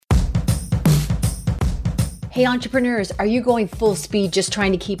Hey entrepreneurs, are you going full speed just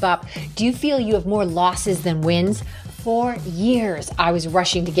trying to keep up? Do you feel you have more losses than wins? For years, I was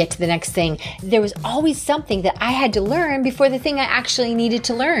rushing to get to the next thing. There was always something that I had to learn before the thing I actually needed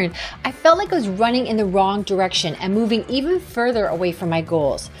to learn. I felt like I was running in the wrong direction and moving even further away from my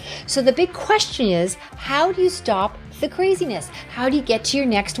goals. So the big question is, how do you stop the craziness? How do you get to your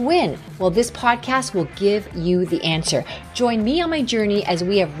next win? Well, this podcast will give you the answer. Join me on my journey as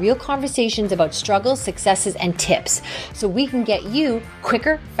we have real conversations about struggles, successes, and tips so we can get you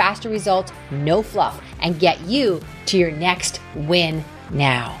quicker, faster results, no fluff, and get you to your next win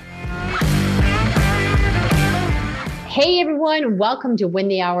now. Hey everyone, welcome to Win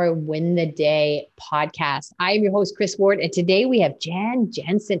the Hour, Win the Day podcast. I am your host, Chris Ward, and today we have Jan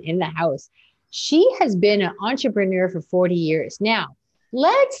Jensen in the house. She has been an entrepreneur for 40 years. Now,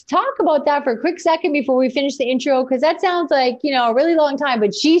 let's talk about that for a quick second before we finish the intro, because that sounds like, a really long time,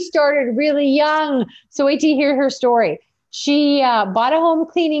 but she started really young. So wait till you hear her story. She bought a home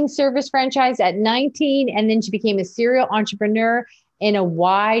cleaning service franchise at 19, and then she became a serial entrepreneur in a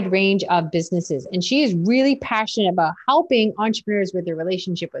wide range of businesses. And she is really passionate about helping entrepreneurs with their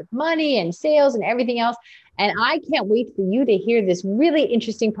relationship with money and sales and everything else. And I can't wait for you to hear this really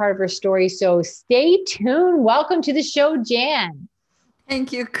interesting part of her story. So stay tuned. Welcome to the show, Jan.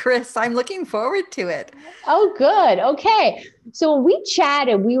 Thank you, Chris. I'm looking forward to it. Oh, good. Okay. So when we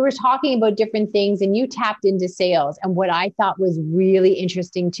chatted, we were talking about different things and you tapped into sales. And what I thought was really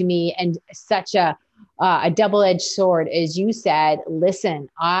interesting to me and such a double-edged sword, as you said, listen,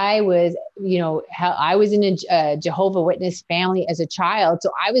 I was in a Jehovah's Witness family as a child.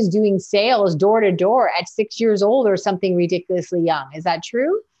 So I was doing sales door to door at 6 years old or something ridiculously young. Is that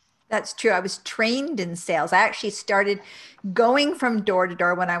true? That's true. I was trained in sales. I actually started going from door to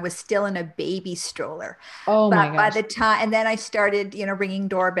door when I was still in a baby stroller. Oh my gosh. By the time, and then I started, ringing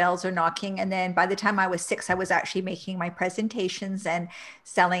doorbells or knocking. And then by the time I was 6, I was actually making my presentations and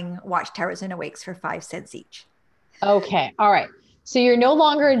selling watchtowers and awakes for 5 cents each. Okay. All right. So you're no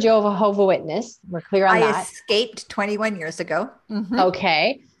longer a Jehovah's Witness. We're clear on that. I escaped 21 years ago. Mm-hmm.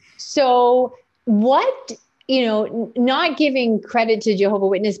 Okay. So what, not giving credit to Jehovah's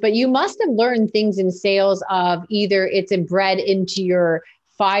Witness, but you must have learned things in sales of either it's bred into your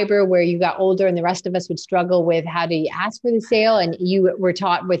fiber where you got older and the rest of us would struggle with how to ask for the sale. And you were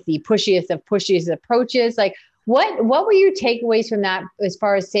taught with the pushiest approaches. Like what were your takeaways from that as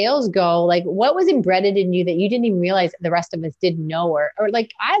far as sales go? Like what was embedded in you that you didn't even realize the rest of us didn't know, or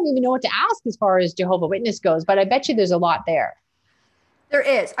like, I don't even know what to ask as far as Jehovah's Witness goes, but I bet you there's a lot there. There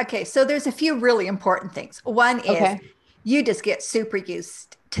is. Okay. So there's a few really important things. One is you just get super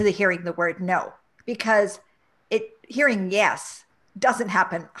used to hearing the word no, because hearing yes doesn't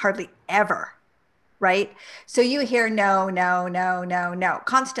happen hardly ever. Right. So you hear no, no, no, no, no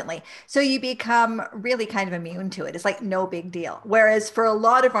constantly. So you become really kind of immune to it. It's like no big deal. Whereas for a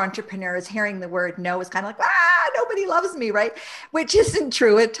lot of entrepreneurs, hearing the word no is kind of like, nobody loves me. Right. Which isn't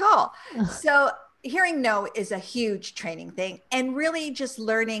true at all. So hearing no is a huge training thing, and really just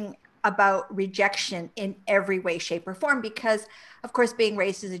learning about rejection in every way, shape, or form. Because of course, being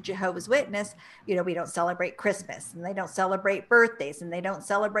raised as a Jehovah's Witness, we don't celebrate Christmas, and they don't celebrate birthdays, and they don't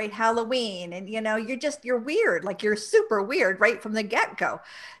celebrate Halloween. And, you're weird, like you're super weird right from the get-go.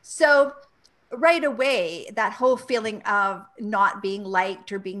 So right away, that whole feeling of not being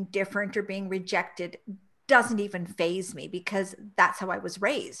liked or being different or being rejected doesn't even faze me, because that's how I was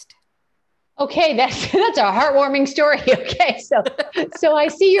raised. Okay, that's a heartwarming story. Okay, so I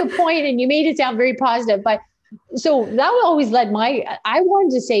see your point, and you made it sound very positive. But so that always led I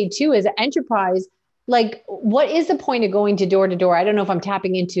wanted to say too, as an enterprise, like what is the point of going to door? I don't know if I'm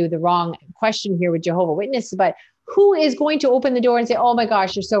tapping into the wrong question here with Jehovah's Witness, but who is going to open the door and say, oh my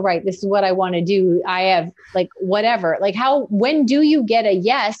gosh, you're so right, this is what I want to do. I have like whatever, like when do you get a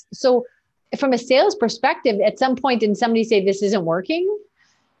yes? So from a sales perspective, at some point, did somebody say this isn't working?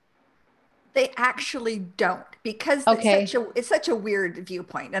 They actually don't, because it's such a weird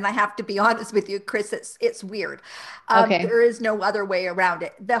viewpoint. And I have to be honest with you, Chris, it's weird. There is no other way around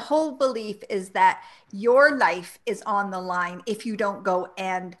it. The whole belief is that your life is on the line if you don't go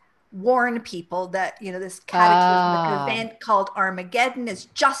and warn people that, this cataclysmic event called Armageddon is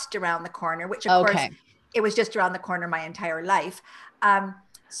just around the corner, which of course it was just around the corner my entire life.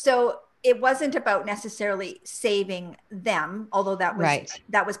 So it wasn't about necessarily saving them, although that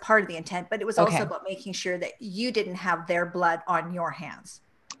was part of the intent, but it was also about making sure that you didn't have their blood on your hands.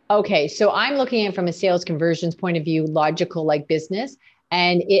 Okay. So I'm looking at it from a sales conversions point of view, logical like business.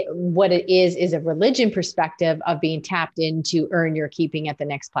 And what it is a religion perspective of being tapped in to earn your keeping at the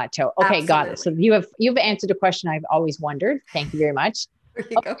next plateau. Okay. Absolutely. Got it. So you've answered a question I've always wondered. Thank you very much. There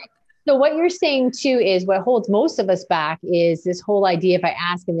you go. So what you're saying too is what holds most of us back is this whole idea if I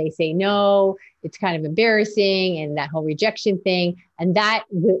ask and they say no, it's kind of embarrassing and that whole rejection thing. And that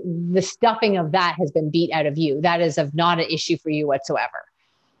the stuffing of that has been beat out of you. That is of not an issue for you whatsoever.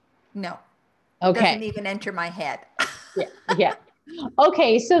 No. Okay. Doesn't even enter my head. Yeah. Yeah.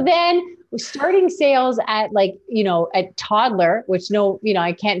 Okay. So then starting sales at like, at toddler, which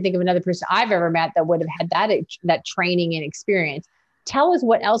I can't think of another person I've ever met that would have had that training and experience. Tell us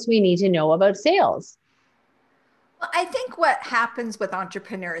what else we need to know about sales. Well, I think what happens with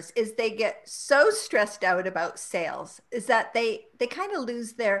entrepreneurs is they get so stressed out about sales is that they kind of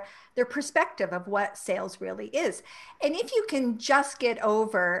lose their perspective of what sales really is. And if you can just get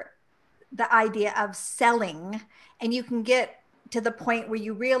over the idea of selling and you can get to the point where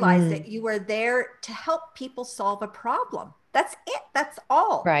you realize that you are there to help people solve a problem. That's it. That's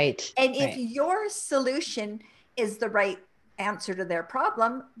all. Right. And if right. your solution is the right answer to their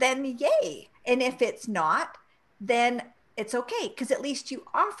problem, then yay. And if it's not, then it's okay because at least you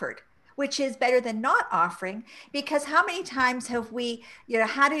offered, which is better than not offering. Because how many times have we,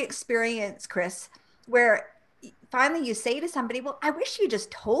 had an experience, Chris, where finally you say to somebody, well, I wish you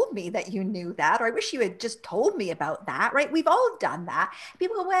just told me that you knew that, or I wish you had just told me about that, right? We've all done that.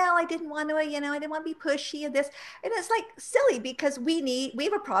 People go, well, I didn't want to, I didn't want to be pushy and this. And it's like silly because we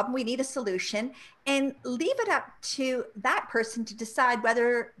have a problem, we need a solution, and leave it up to that person to decide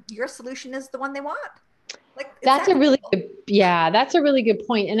whether your solution is the one they want. Like that's a really good, that's a really good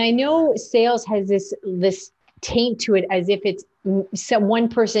point. And I know sales has this taint to it as if it's some one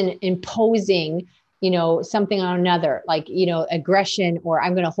person imposing something on another, like, aggression, or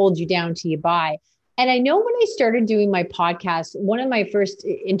I'm going to hold you down till you buy. And I know when I started doing my podcast, one of my first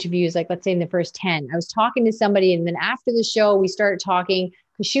interviews, like let's say in the first 10, I was talking to somebody. And then after the show, we started talking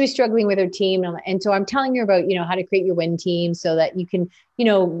because she was struggling with her team. And so I'm telling her about, how to create your win team so that you can,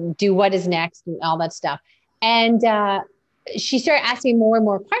 do what is next and all that stuff. And she started asking more and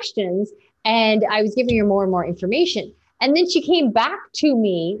more questions. And I was giving her more and more information. And then she came back to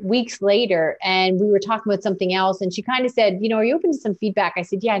me weeks later and we were talking about something else. And she kind of said, are you open to some feedback? I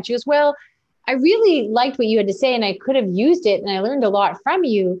said, yeah. And she goes, well, I really liked what you had to say and I could have used it and I learned a lot from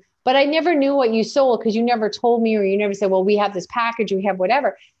you, but I never knew what you sold because you never told me, or you never said, well, we have this package, or we have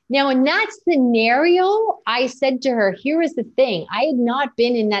whatever. Now, in that scenario, I said to her, here is the thing. I had not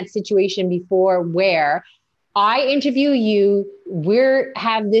been in that situation before where I interview you,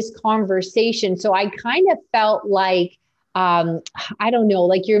 have this conversation. So I kind of felt like, I don't know,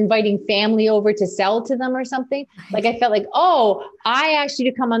 like you're inviting family over to sell to them or something. Like I felt like, oh, I asked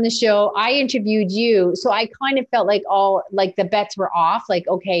you to come on the show. I interviewed you. So I kind of felt like like the bets were off. Like,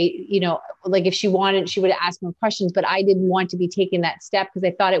 okay, like if she wanted, she would ask more questions, but I didn't want to be taking that step because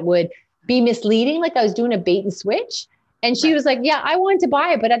I thought it would be misleading. Like I was doing a bait and switch. And she was like, yeah, I wanted to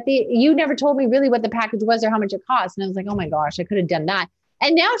buy it, but you never told me really what the package was or how much it cost. And I was like, oh my gosh, I could have done that.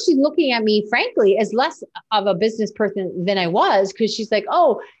 And now she's looking at me, frankly, as less of a business person than I was, because she's like,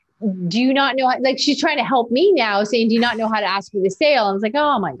 oh, do you not know? Like she's trying to help me now, saying, do you not know how to ask for the sale? And I was like,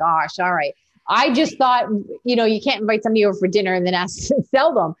 oh my gosh, all right. I just thought, you can't invite somebody over for dinner and then ask to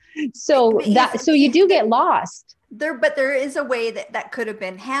sell them. So you do get lost. But there is a way that could have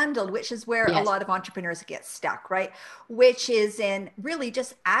been handled, which is where a lot of entrepreneurs get stuck, right? Which is in really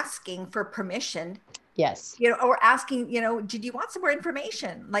just asking for permission. Yes. Or asking, did you want some more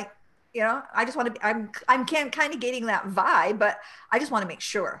information? Like, I just want to I'm kind of getting that vibe, but I just want to make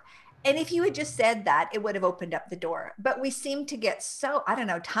sure. And if you had just said that, it would have opened up the door. But we seem to get so, I don't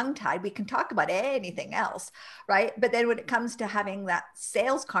know, tongue-tied. We can talk about anything else, right? But then when it comes to having that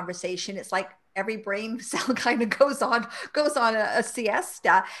sales conversation, it's like every brain cell kind of goes on a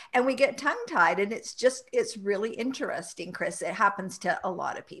siesta and we get tongue-tied. And it's really interesting, Chris. It happens to a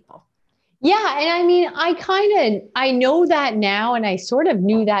lot of people. Yeah. And I mean, I know that now, and I sort of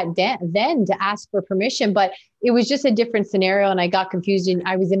knew that then to ask for permission, but it was just a different scenario. And I got confused and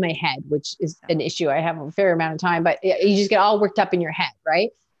I was in my head, which is an issue. I have a fair amount of time, but you just get all worked up in your head.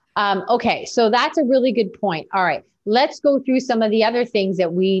 Right. Okay. So that's a really good point. All right. Let's go through some of the other things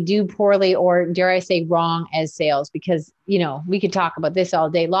that we do poorly, or dare I say wrong, as sales, because, we could talk about this all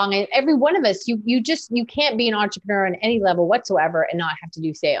day long. And every one of us, you can't be an entrepreneur on any level whatsoever and not have to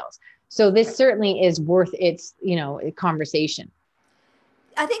do sales. So this certainly is worth its, conversation.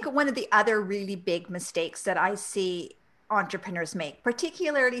 I think one of the other really big mistakes that I see entrepreneurs make,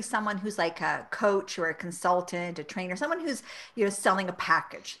 particularly someone who's like a coach or a consultant, a trainer, someone who's, selling a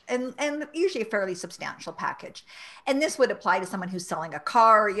package and usually a fairly substantial package. And this would apply to someone who's selling a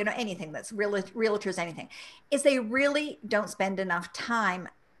car, anything that's realtors, anything, is they really don't spend enough time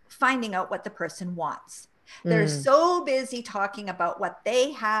finding out what the person wants. They're so busy talking about what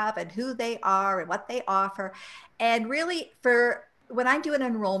they have and who they are and what they offer. And really, for when I do an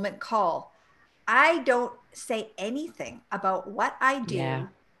enrollment call, I don't say anything about what I do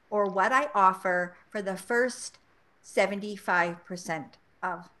or what I offer for the first 75%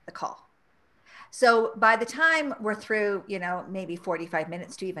 of the call. So by the time we're through, maybe 45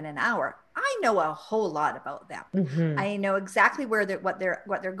 minutes to even an hour, I know a whole lot about them. I know exactly what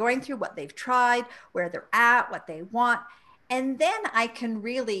they're going through, what they've tried, where they're at, what they want. And then I can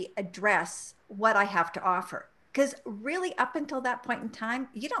really address what I have to offer. Because really, up until that point in time,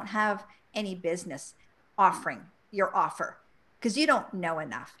 you don't have any business offering your offer because you don't know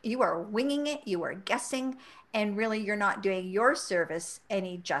enough. You are winging it, you are guessing, and really you're not doing your service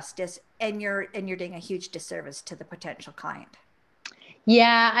any justice, and you're doing a huge disservice to the potential client.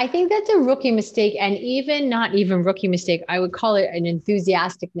 Yeah, I think that's a rookie mistake, and not even rookie mistake. I would call it an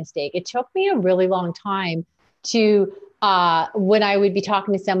enthusiastic mistake. It took me a really long time to when I would be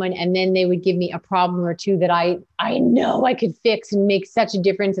talking to someone and then they would give me a problem or two that I know I could fix and make such a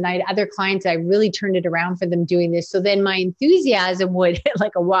difference. And I had other clients, I really turned it around for them doing this. So then my enthusiasm would,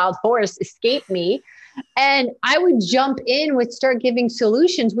 like a wild horse, escape me. And I would jump in with start giving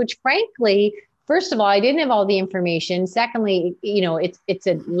solutions, which frankly, first of all, I didn't have all the information. Secondly, it's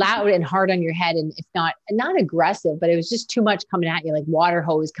a loud and hard on your head. And if not aggressive, but it was just too much coming at you, like water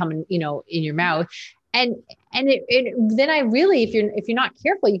hose coming, in your mouth. And then I really, if you're not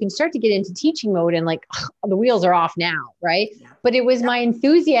careful, you can start to get into teaching mode and like the wheels are off now. Right. Yeah. But it was my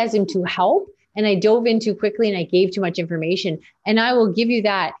enthusiasm to help. And I dove in too quickly and I gave too much information. And I will give you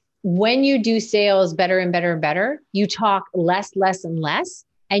that when you do sales better and better and better, you talk less and less,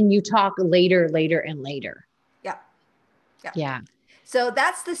 and you talk later and later. Yeah. Yeah. So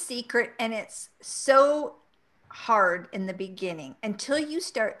that's the secret. And it's so hard in the beginning until you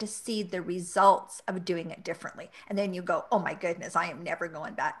start to see the results of doing it differently. And then you go, oh my goodness, I am never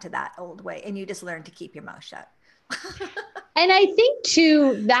going back to that old way. And you just learn to keep your mouth shut. And I think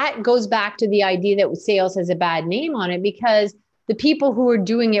too, that goes back to the idea that sales has a bad name on it, because the people who are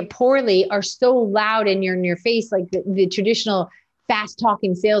doing it poorly are so loud and you're in your face, like the traditional fast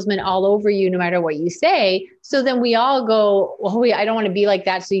talking salesman all over you, no matter what you say. So then we all go, oh, I don't want to be like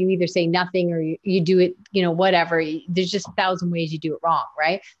that. So you either say nothing or you do it, whatever. There's just 1,000 ways you do it wrong.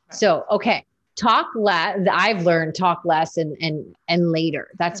 Right. So, okay. Talk less. I've learned talk less and later.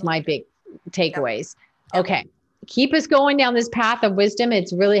 That's my big takeaways. Yep. Okay. Keep us going down this path of wisdom.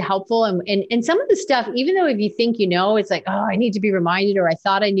 It's really helpful. And some of the stuff, even though if you think it's like, oh, I need to be reminded, or I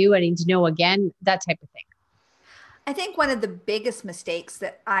thought I knew, I need to know again, that type of thing. I think one of the biggest mistakes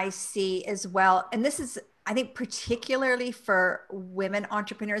that I see as well, and this is, I think, particularly for women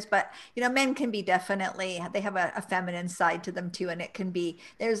entrepreneurs, but, men can be definitely, they have a feminine side to them too. And it can be,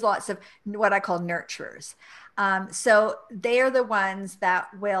 there's lots of what I call nurturers. So they're the ones that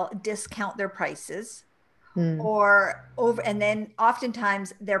will discount their prices or over, and then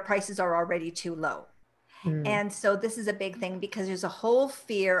oftentimes their prices are already too low. And so this is a big thing because there's a whole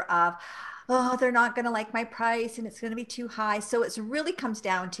fear of, oh, they're not going to like my price and it's going to be too high. So it really comes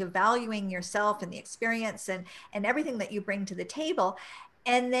down to valuing yourself and the experience and everything that you bring to the table.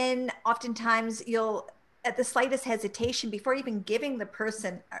 And then oftentimes you'll, at the slightest hesitation, before even giving the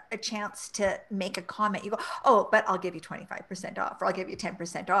person a chance to make a comment, you go, oh, but I'll give you 25% off, or I'll give you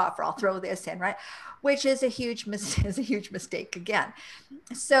 10% off, or I'll throw this in, right? Which is a huge mistake again.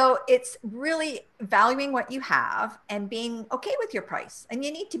 So it's really valuing what you have and being okay with your price. And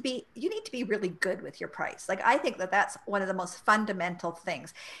you need to be really good with your price. Like, I think that that's one of the most fundamental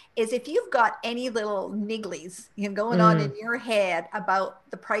things is if you've got any little nigglies going on in your head about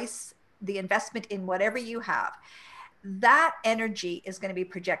the price, the investment in whatever you have, that energy is going to be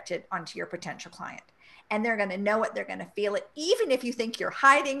projected onto your potential client. And they're going to know it. They're going to feel it. Even if you think you're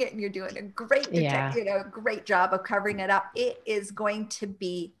hiding it and you're doing a great job of covering it up, it is going to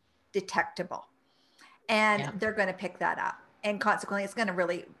be detectable. And they're going to pick that up. And consequently, it's going to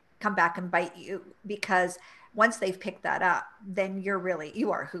really come back and bite you, because once they've picked that up, then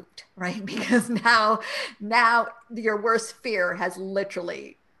you are hooped, right? Because now your worst fear has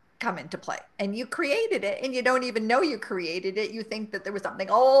literally come into play, and you created it, and you don't even know you created it. You think that there was something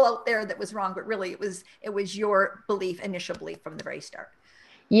all out there that was wrong, but really it was your initial belief from the very start.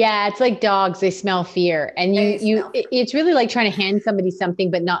 Yeah, it's like dogs, they smell fear. And it's really like trying to hand somebody something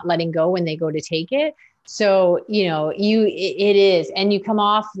but not letting go when they go to take it. So, it is, and you come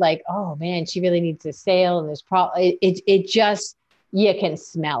off like, oh man, she really needs a sale, and there's probably it just, you can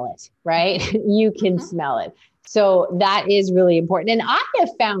smell it, right? You can smell it. So that is really important. And I have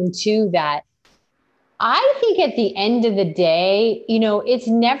found too that I think at the end of the day, it's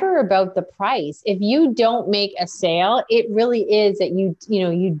never about the price. If you don't make a sale, it really is that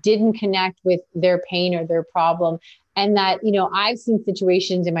you didn't connect with their pain or their problem. And that, I've seen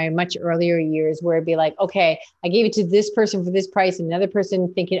situations in my much earlier years where it'd be like, okay, I gave it to this person for this price, and another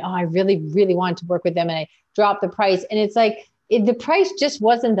person thinking, oh, I really, really want to work with them. And I dropped the price. And it's like, the price just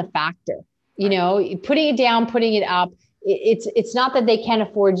wasn't the factor, putting it down, putting it up. It's not that they can't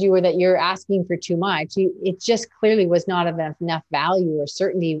afford you or that you're asking for too much. It just clearly was not enough value or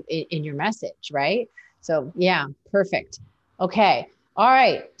certainty in your message, right? So yeah, perfect. Okay. All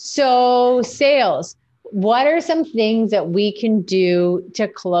right. So sales, what are some things that we can do to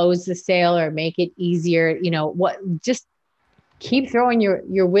close the sale or make it easier? Just keep throwing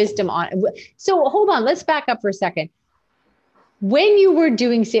your wisdom on. So hold on, let's back up for a second. When you were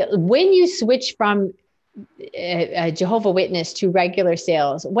doing sales, when you switched from a Jehovah's Witness to regular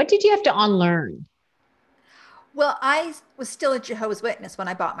sales, what did you have to unlearn? Well, I was still a Jehovah's Witness when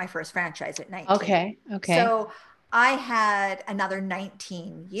I bought my first franchise at 19. Okay. So I had another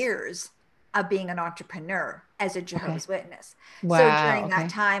 19 years of being an entrepreneur as a Jehovah's Witness. Wow. So during that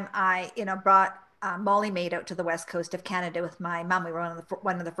time, I, brought Molly Maid out to the west coast of Canada with my mom. We were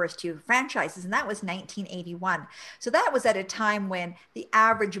one of the first 2 franchises, and that was 1981. So that was at a time when the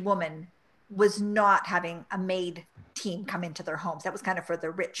average woman was not having a maid team come into their homes. That was kind of for the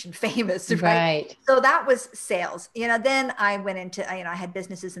rich and famous, right? So that was sales. Then I went into, I had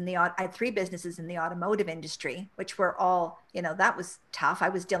businesses I had 3 businesses in the automotive industry, which were all, that was tough. I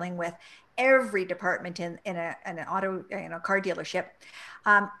was dealing with every department in an auto, car dealership.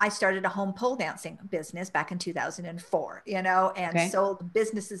 I started a home pole dancing business back in 2004, and sold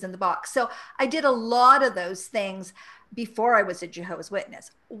businesses in the box. So I did a lot of those things before I was a Jehovah's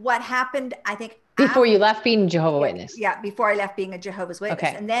Witness. What happened, I think, before you left being Jehovah's Witness. Yeah, before I left being a Jehovah's Witness.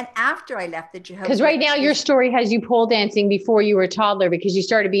 Okay. And then after I left the Jehovah's Witness. Because right now your story has you pole dancing before you were a toddler, because you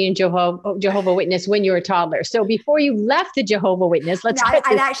started being Jehovah's Witness when you were a toddler. So before you left the Jehovah's Witness,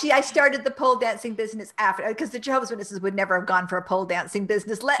 I started the pole dancing business after, because the Jehovah's Witnesses would never have gone for a pole dancing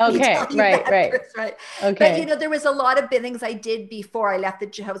business. Let me tell you that, Chris, right? Okay. But there was a lot of things I did before I left the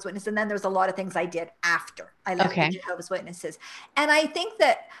Jehovah's Witness, and then there was a lot of things I did after I left the Jehovah's Witnesses. And I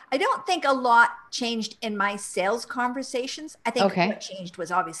don't think a lot changed in my sales conversations. I think what changed was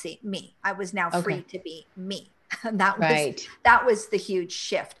obviously me. I was now free to be me. And that was the huge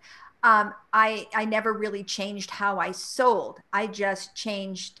shift. I never really changed how I sold. I just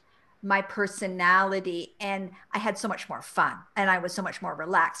changed my personality, and I had so much more fun, and I was so much more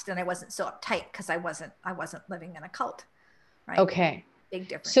relaxed, and I wasn't so uptight because I wasn't living in a cult. Right. Okay. Big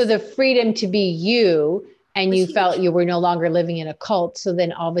difference. So the freedom to be you, and you felt you were no longer living in a cult. So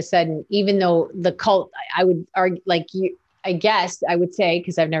then all of a sudden, even though the cult, I would argue, I guess I would say,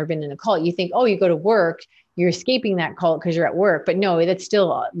 because I've never been in a cult, you think, oh, you go to work, you're escaping that cult because you're at work. But no, that's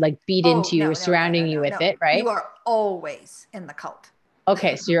still beat into you, surrounding you with it, right? You are always in the cult.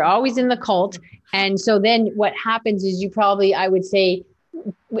 Okay. So you're always in the cult. And so then what happens is you probably, I would say,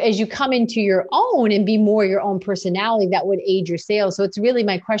 as you come into your own and be more your own personality, that would aid your sales. So it's really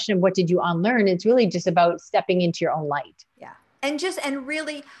my question of what did you unlearn? It's really just about stepping into your own light. Yeah. And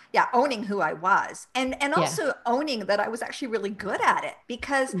really, owning who I was, and also owning that I was actually really good at it,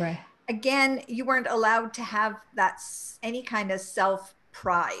 because again, you weren't allowed to have any kind of self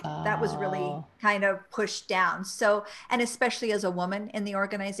pride. That was really kind of pushed down. So, and especially as a woman in the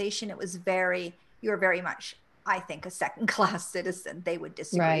organization, you were very much, I think, a second-class citizen. They would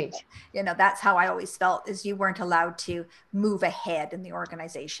disagree. Right. That's how I always felt, is you weren't allowed to move ahead in the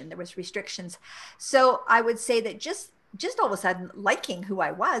organization. There was restrictions. So I would say that just all of a sudden liking who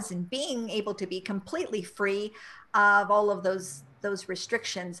I was and being able to be completely free of all of those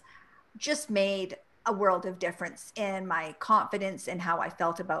restrictions just made a world of difference in my confidence and how I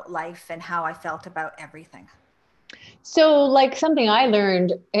felt about life and how I felt about everything. So something I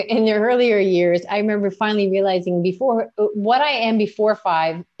learned in the earlier years, I remember finally realizing what I am before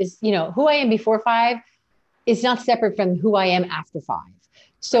 5 is, who I am before 5 is not separate from who I am after 5.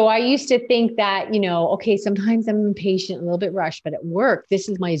 So I used to think that, okay, sometimes I'm impatient, a little bit rushed, but at work, this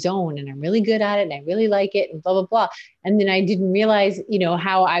is my zone and I'm really good at it and I really like it and blah, blah, blah. And then I didn't realize,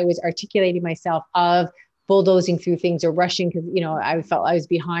 how I was articulating myself of bulldozing through things or rushing because, I felt I was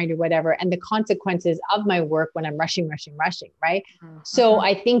behind or whatever. And the consequences of my work when I'm rushing, right? Mm-hmm. So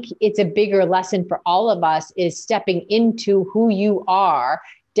I think it's a bigger lesson for all of us is stepping into who you are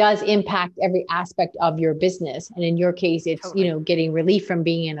does impact every aspect of your business. And in your case, it's, totally. Getting relief from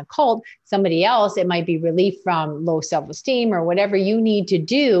being in a cult. Somebody else, it might be relief from low self-esteem or whatever you need to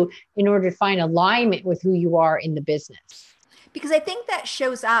do in order to find alignment with who you are in the business. Because I think that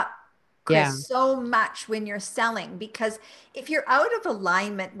shows up Yeah. Chris, so much when you're selling, because if you're out of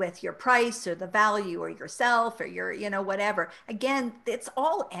alignment with your price or the value or yourself or your, whatever, again, it's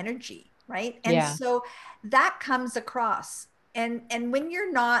all energy, right? And Yeah. so that comes across. And when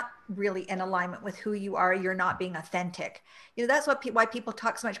you're not really in alignment with who you are, you're not being authentic. That's what why people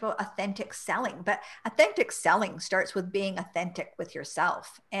talk so much about authentic selling. But authentic selling starts with being authentic with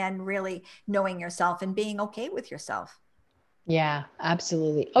yourself and really knowing yourself and being okay with yourself. Yeah,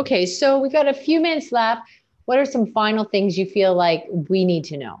 absolutely. Okay, so we got a few minutes left. What are some final things you feel like we need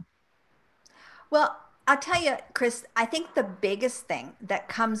to know? Well, I'll tell you, Chris, I think the biggest thing that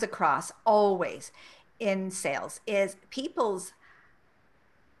comes across always in sales is people's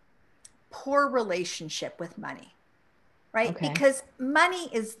poor relationship with money, right? Okay. Because money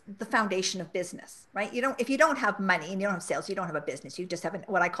is the foundation of business, right? If you don't have money and you don't have sales, you don't have a business. You just have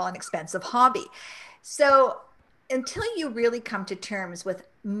what I call an expensive hobby. So until you really come to terms with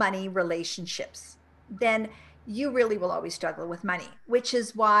money relationships, then you really will always struggle with money, which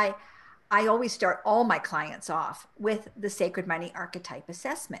is why I always start all my clients off with the Sacred Money Archetype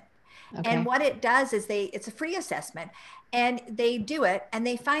Assessment. And Okay. what it does is it's a free assessment, and they do it and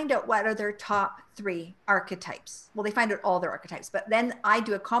they find out what are their top 3 archetypes. Well, they find out all their archetypes, but then I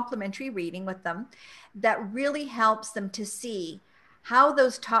do a complimentary reading with them that really helps them to see how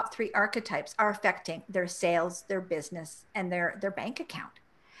those top 3 archetypes are affecting their sales, their business, and their bank account.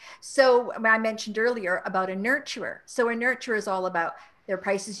 So I mentioned earlier about a nurturer. So a nurturer is all about their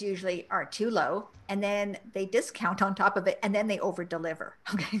prices usually are too low, and then they discount on top of it, and then they over deliver.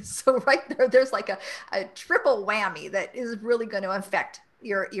 Okay. So right there's like a triple whammy that is really going to affect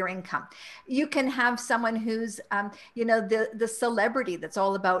your income. You can have someone who's the celebrity that's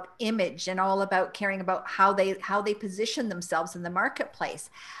all about image and all about caring about how they position themselves in the marketplace.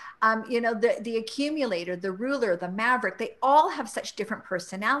 The accumulator, the ruler, the maverick, they all have such different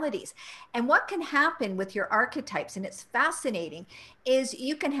personalities. And what can happen with your archetypes, and it's fascinating, is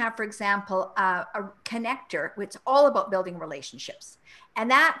you can have, for example, a connector, which is all about building relationships. And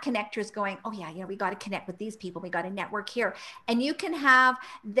that connector is going, oh yeah, we got to connect with these people. We got to network here. And you can have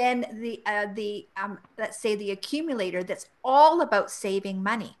then the let's say the accumulator that's all about saving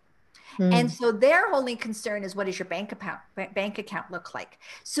money. And Hmm. so their only concern is, what does your bank account look like?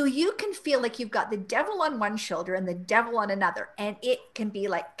 So you can feel like you've got the devil on one shoulder and the devil on another, and it can be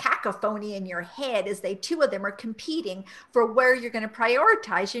like cacophony in your head as two of them are competing for where you're going to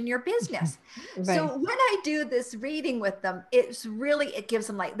prioritize in your business. So Right. when I do this reading with them, it gives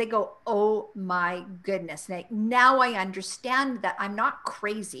them, like, they go, oh my goodness, now I understand that I'm not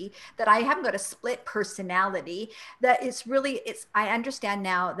crazy, that I haven't got a split personality, that I understand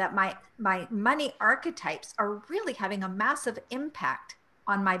now that my money archetypes are really having a massive impact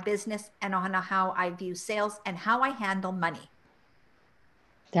on my business and on how I view sales and how I handle money.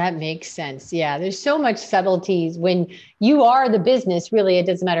 That makes sense. Yeah, there's so much subtleties when you are the business. Really, it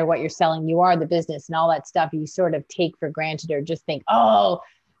doesn't matter what you're selling. You are the business, and all that stuff you sort of take for granted or just think, oh,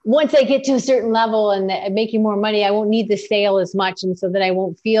 once I get to a certain level and making more money, I won't need the sale as much. And so then I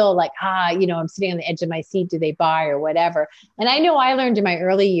won't feel like, I'm sitting on the edge of my seat. Do they buy or whatever? And I know I learned in my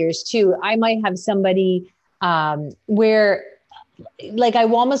early years too, I might have somebody where like I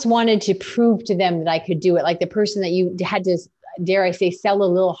almost wanted to prove to them that I could do it. Like the person that you had to, dare I say, sell a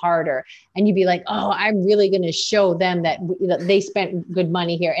little harder. And you'd be like, oh, I'm really going to show them that they spent good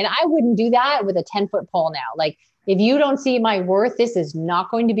money here. And I wouldn't do that with a 10-foot pole now. Like, if you don't see my worth, this is not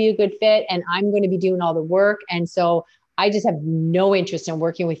going to be a good fit. And I'm going to be doing all the work. And so I just have no interest in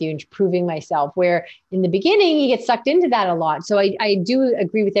working with you and proving myself, where in the beginning you get sucked into that a lot. So I do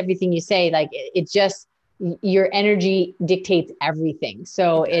agree with everything you say. Like it just, your energy dictates everything.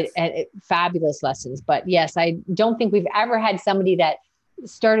 So fabulous lessons. But yes, I don't think we've ever had somebody that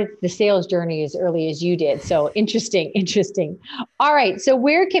started the sales journey as early as you did. So interesting, interesting. All right. So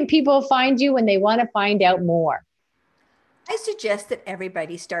where can people find you when they want to find out more? I suggest that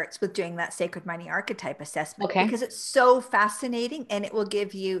everybody starts with doing that Sacred Money Archetype Assessment, Okay. because it's so fascinating and it will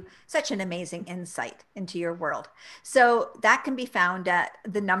give you such an amazing insight into your world. So that can be found at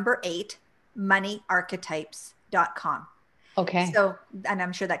the number 8 moneyarchetypes.com. Okay. So, and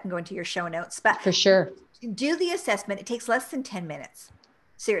I'm sure that can go into your show notes, but For sure. do the assessment. It takes less than 10 minutes.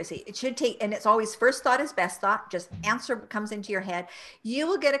 Seriously, it should take, and it's always first thought is best thought. Just answer what comes into your head. You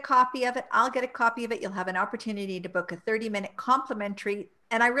will get a copy of it. I'll get a copy of it. You'll have an opportunity to book a 30-minute complimentary.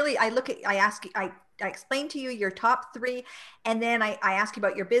 And I explain to you your top 3, and then I ask you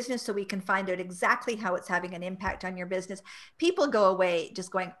about your business so we can find out exactly how it's having an impact on your business. People go away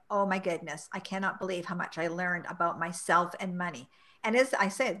just going, oh my goodness, I cannot believe how much I learned about myself and money. And as I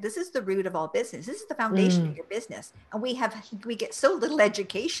said, this is the root of all business. This is the foundation of your business. And we get so little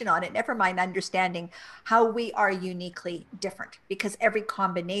education on it, never mind understanding how we are uniquely different, because every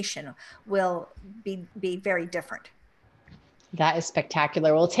combination will be very different. That is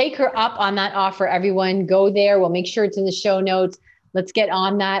spectacular. We'll take her up on that offer. Everyone go there. We'll make sure it's in the show notes. Let's get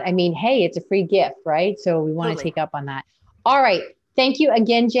on that. I mean, hey, it's a free gift, right? So we want to take up on that. All right. Thank you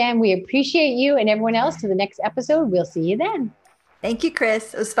again, Jan. We appreciate you and everyone else. To the next episode. We'll see you then. Thank you,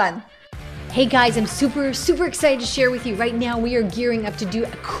 Chris. It was fun. Hey guys, I'm super excited to share with you right now. We are gearing up to do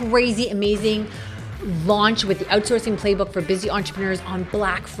a crazy, amazing launch with the Outsourcing Playbook for Busy Entrepreneurs on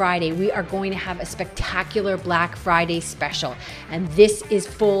Black Friday. We are going to have a spectacular Black Friday special, and this is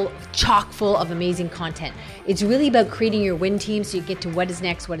chock full of amazing content. It's really about creating your win team so you get to what is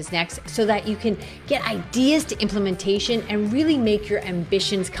next, so that you can get ideas to implementation and really make your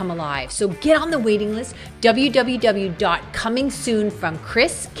ambitions come alive. So get on the waiting list,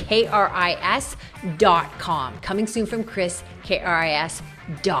 www.comingsoonfromchris.com. Coming soon from Chris,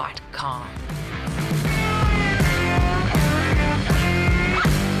 KRIS.com.